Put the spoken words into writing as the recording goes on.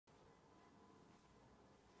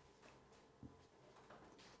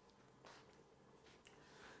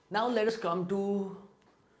Now let us come to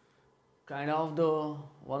kind of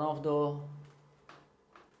one of the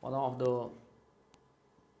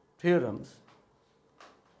theorems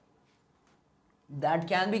that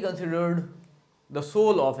can be considered the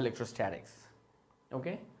soul of electrostatics.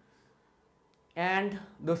 Okay, and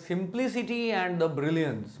the simplicity and the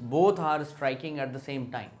brilliance both are striking at the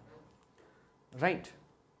same time, right?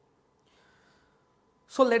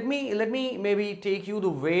 So let me maybe take you the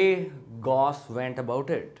way Gauss went about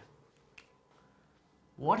it.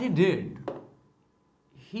 What he did,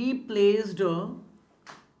 he placed a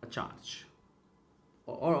charge,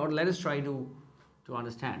 or let us try to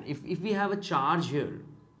understand. If we have a charge here,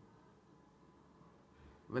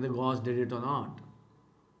 whether Gauss did it or not,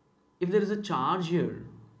 if there is a charge here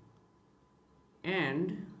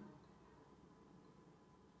and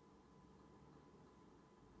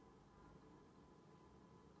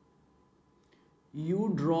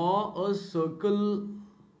you draw a circle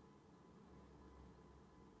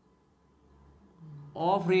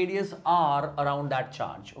of radius r around that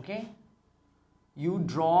charge, okay? You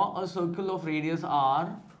draw a circle of radius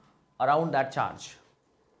r around that charge,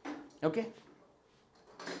 okay?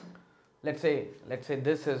 Let's say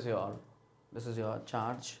this is your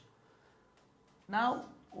charge. Now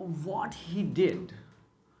what he did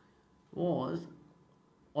was,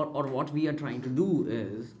 or what we are trying to do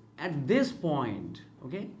is, at this point,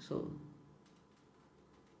 okay, so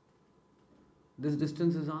this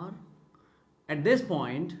distance is r. At this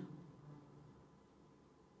point,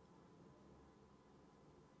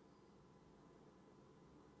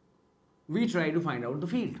 we try to find out the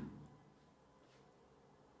field,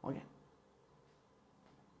 okay?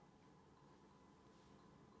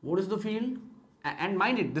 What is the field? And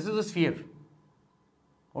mind it, this is a sphere,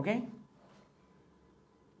 okay?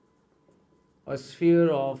 A sphere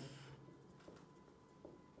of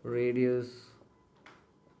radius,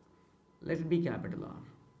 let it be capital R.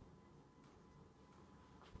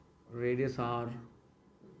 Radius r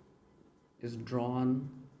is drawn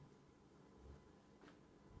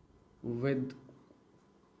with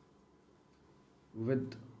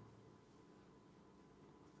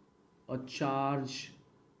a charge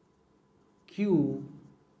q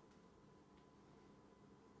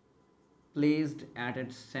placed at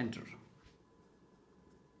its center.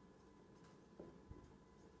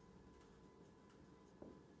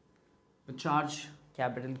 The charge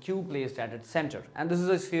capital Q placed at its center, and this is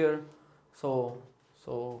a sphere,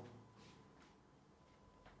 so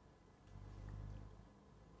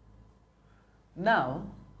now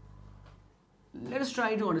let us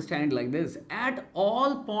try to understand it like this. At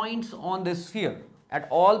all points on this sphere, at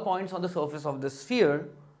all points on the surface of this sphere,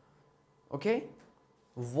 okay,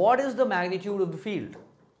 what is the magnitude of the field?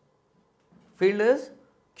 Field is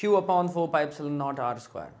Q upon 4 pi epsilon naught r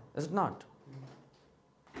square, is it not?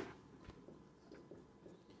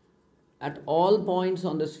 At all points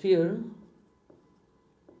on the sphere,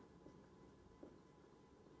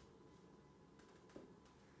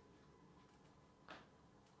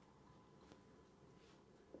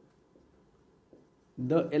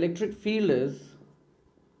 the electric field is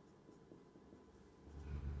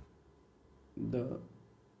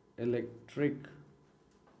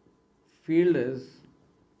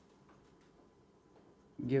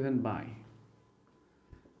given by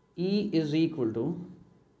E is equal to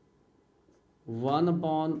 1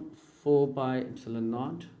 upon 4 pi epsilon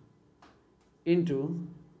naught into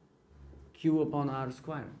Q upon r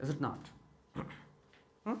square, is it not?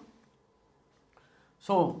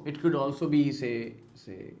 So it could also be say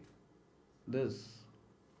this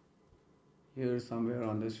here somewhere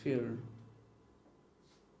on the sphere.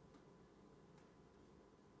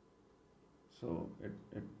 So it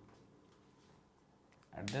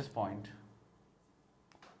at this point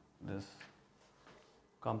this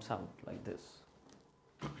comes out like this.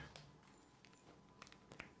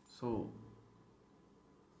 So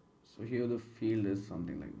here the field is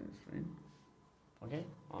something like this, right? Okay,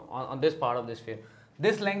 on this part of the sphere.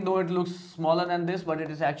 This length, though it looks smaller than this, but it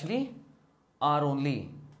is actually r only.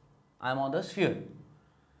 I am on the sphere.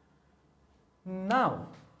 Now,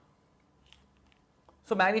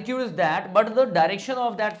 so magnitude is that, but the direction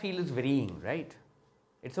of that field is varying, right?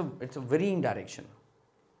 It's a varying direction.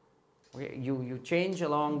 Okay, you change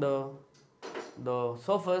along the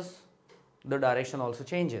surface, the direction also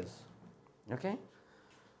changes. Okay.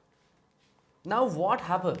 Now what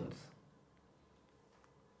happens?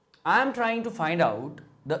 I am trying to find out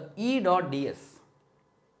the E dot ds.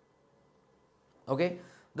 Okay,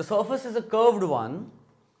 the surface is a curved one.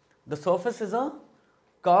 The surface is a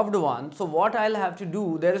curved one. So what I'll have to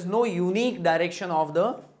do? There is no unique direction of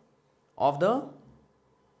the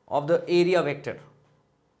area vector.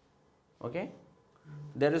 Okay,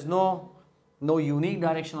 there is no unique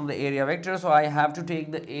direction of the area vector, so I have to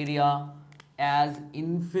take the area as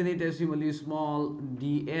infinitesimally small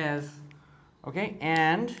ds. Okay,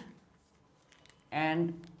 and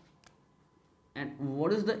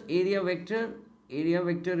what is the area vector? Area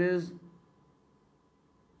vector is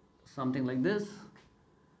something like this.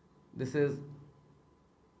 This is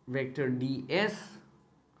vector ds.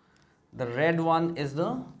 The red one is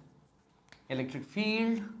the electric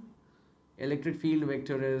field. Electric field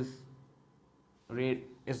vector is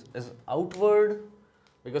outward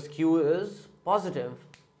because q is positive.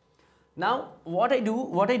 Now what I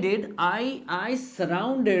did, I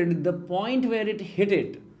surrounded the point where it hit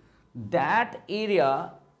it, that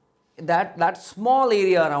area, that small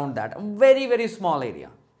area around that, a very small area,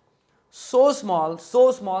 so small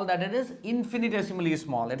that it is infinitesimally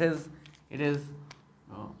small. It is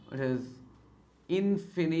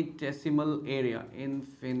infinitesimal area,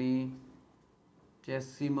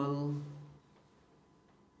 infinitesimal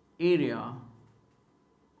area,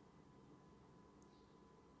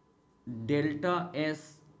 delta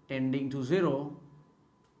s tending to 0,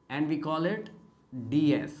 and we call it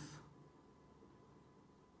ds.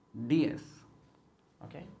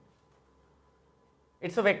 Okay,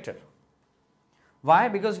 it's a vector. Why?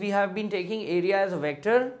 Because we have been taking area as a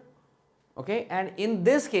vector. Okay, and in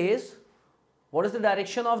this case, what is the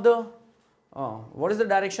direction of the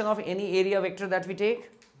any area vector that we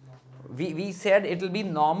take? We said it will be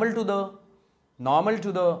normal to the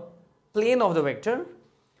plane of the vector.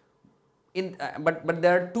 But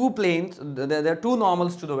there are two planes, there are two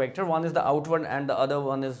normals to the vector. One is the outward and the other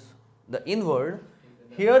one is the inward.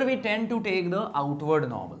 Here we tend to take the outward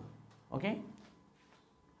normal. Okay,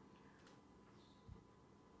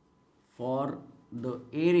 for the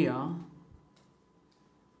area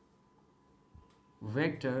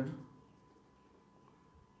vector,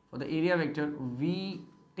 we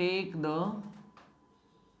take the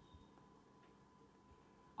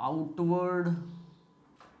outward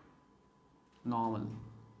normal.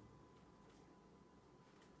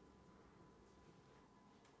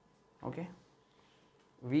 Okay,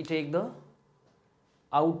 we take the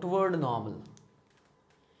outward normal.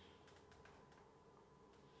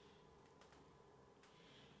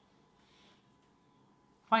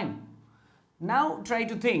 Fine. Now try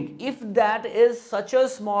to think, if that is such a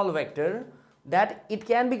small vector that it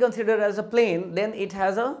can be considered as a plane, then it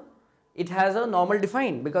has a normal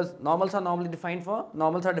defined, because normals are defined for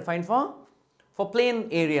plane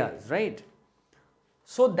areas, right?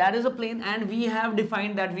 So that is a plane, and we have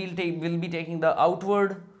defined that we'll be taking the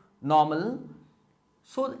outward normal.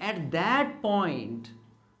 So at that point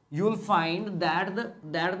you will find that the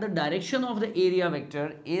direction of the area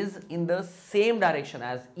vector is in the same direction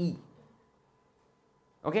as E.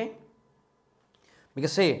 Okay,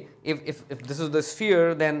 because say if this is the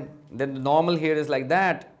sphere, then the normal here is like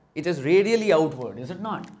that, it is radially outward, is it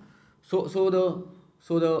not? So the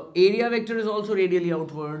area vector is also radially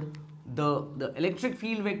outward, the electric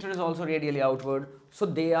field vector is also radially outward, so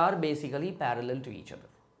they are basically parallel to each other,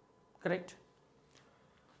 correct?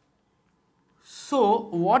 So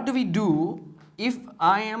what do we do if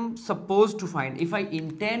I am supposed to find, if I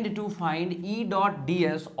intend to find E dot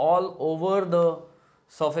ds all over the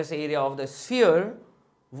surface area of the sphere?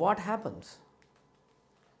 What happens?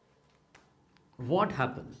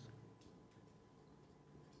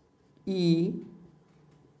 E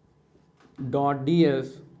dot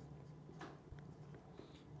ds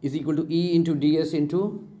is equal to E into ds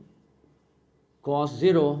into cos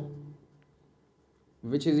 0,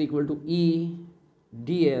 which is equal to E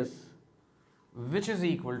ds, which is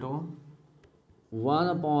equal to 1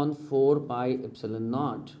 upon 4 pi epsilon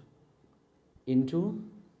naught into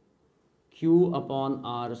q upon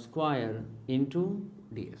r square into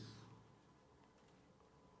ds.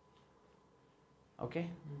 Okay,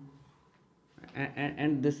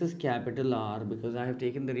 and this is capital R because I have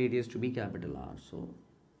taken the radius to be capital R, so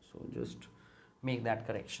just make that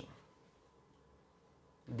correction.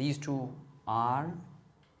 These two R's,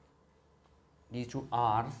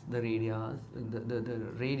 the radius,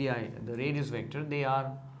 the radius vector, they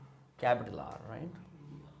are capital R, right?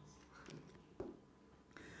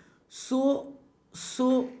 So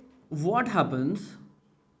what happens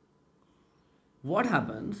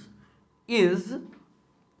is,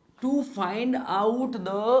 to find out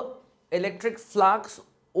the electric flux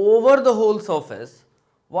over the whole surface,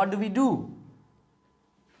 what do we do?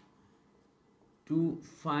 To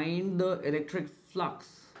find the electric flux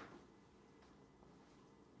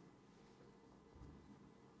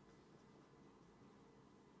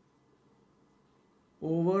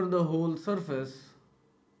over the whole surface,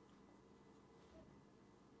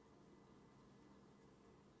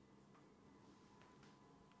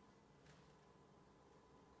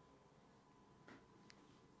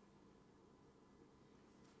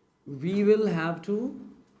 we will have to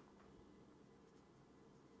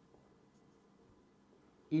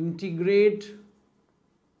integrate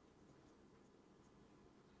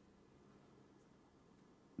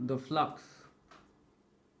the flux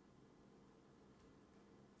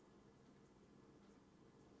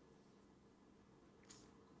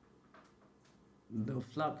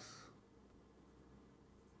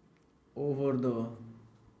over the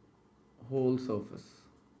whole surface.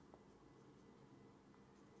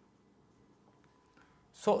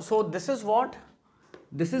 So this is what?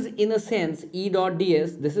 This is in a sense E dot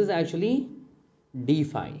ds. This is actually d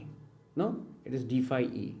phi. No, it is d phi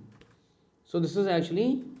E. So this is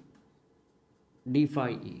actually d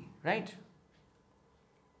phi E, right?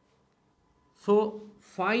 So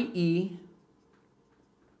phi E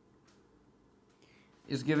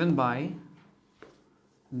is given by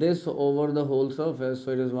this over the whole surface.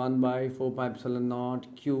 So it is 1 by 4 pi epsilon naught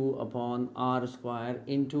q upon r square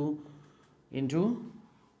into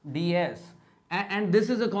ds. And this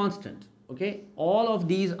is a constant. Okay, all of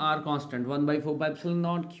these are constant. 1 by 4 pi epsilon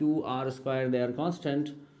naught q r square, they are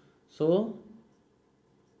constant. So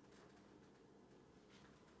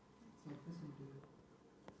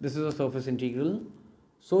this is a surface integral.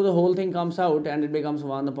 So the whole thing comes out and it becomes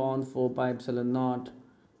 1 upon 4 pi epsilon naught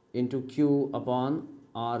into q upon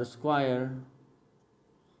r square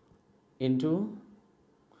into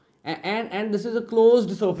and this is a closed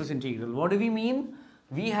surface integral. What do we mean?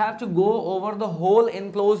 We have to go over the whole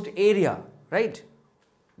enclosed area, right?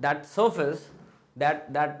 That surface,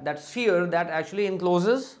 that sphere that actually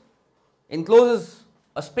encloses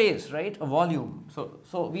a space, right? A volume.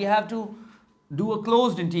 So we have to do a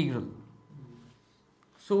closed integral.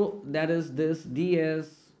 So that is this ds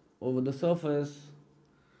over the surface.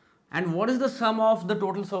 And what is the sum of the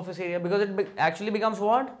total surface area? Because it actually becomes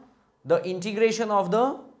what? The integration of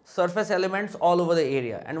the surface elements all over the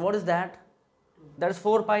area. And what is that? That is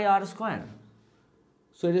 4 pi r square.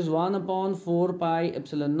 So it is 1 upon 4 pi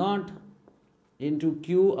epsilon naught into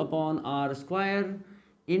q upon r square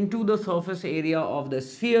into the surface area of the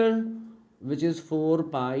sphere, which is 4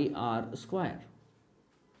 pi r square.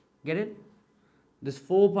 Get it? This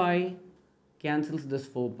 4 pi cancels this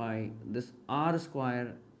 4 pi. This r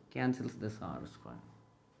square cancels this r square.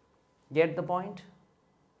 Get the point?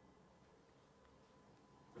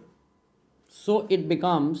 So it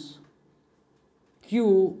becomes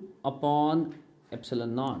q upon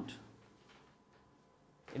epsilon naught.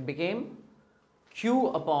 It became q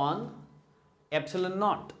upon epsilon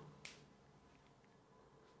naught.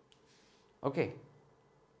 Okay.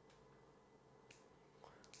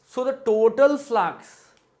 So the total flux.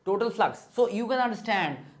 So you can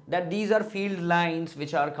understand that these are field lines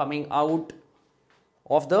which are coming out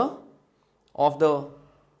of the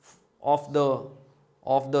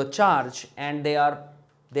charge, and they are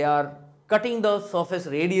cutting the surface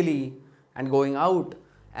radially and going out,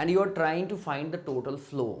 and you are trying to find the total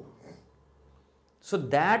flow. So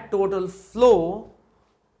that total flow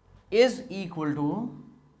is equal to,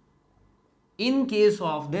 in case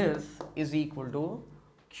of this, is equal to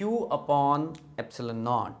q upon epsilon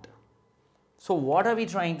naught. So what are we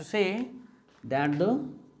trying to say? That the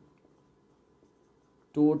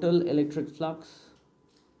total electric flux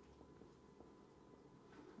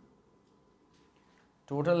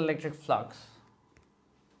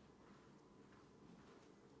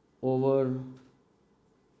over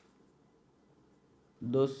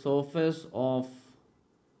the surface of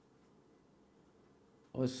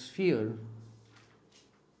a sphere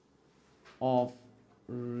of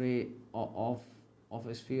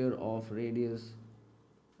a sphere of radius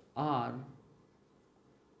r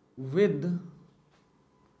with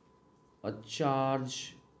a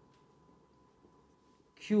charge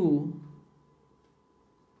q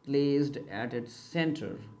placed at its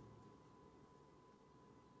center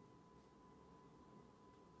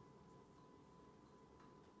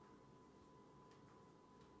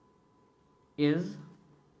is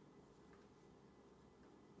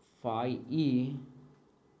phi e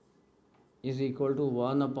is equal to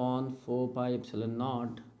 1 upon 4 pi epsilon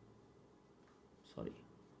naught. Sorry,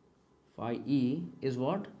 phi e is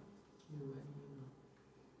what?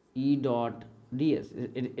 E dot ds.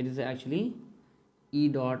 It is actually E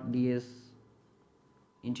dot ds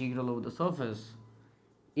integral over the surface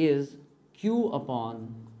is q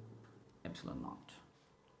upon epsilon naught.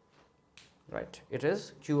 Right, it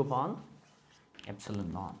is q upon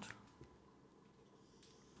epsilon naught.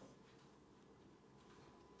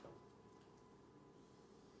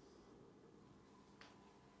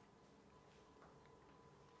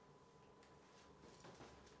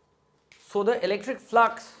 So the electric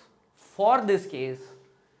flux for this case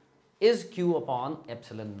is q upon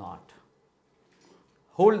epsilon naught.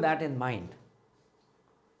 Hold that in mind.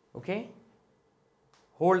 Okay?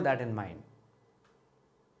 Hold that in mind.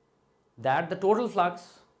 That the total flux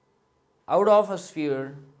out of a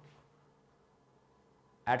sphere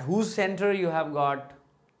at whose center you have got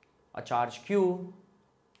a charge q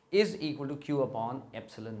is equal to q upon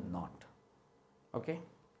epsilon naught. Okay?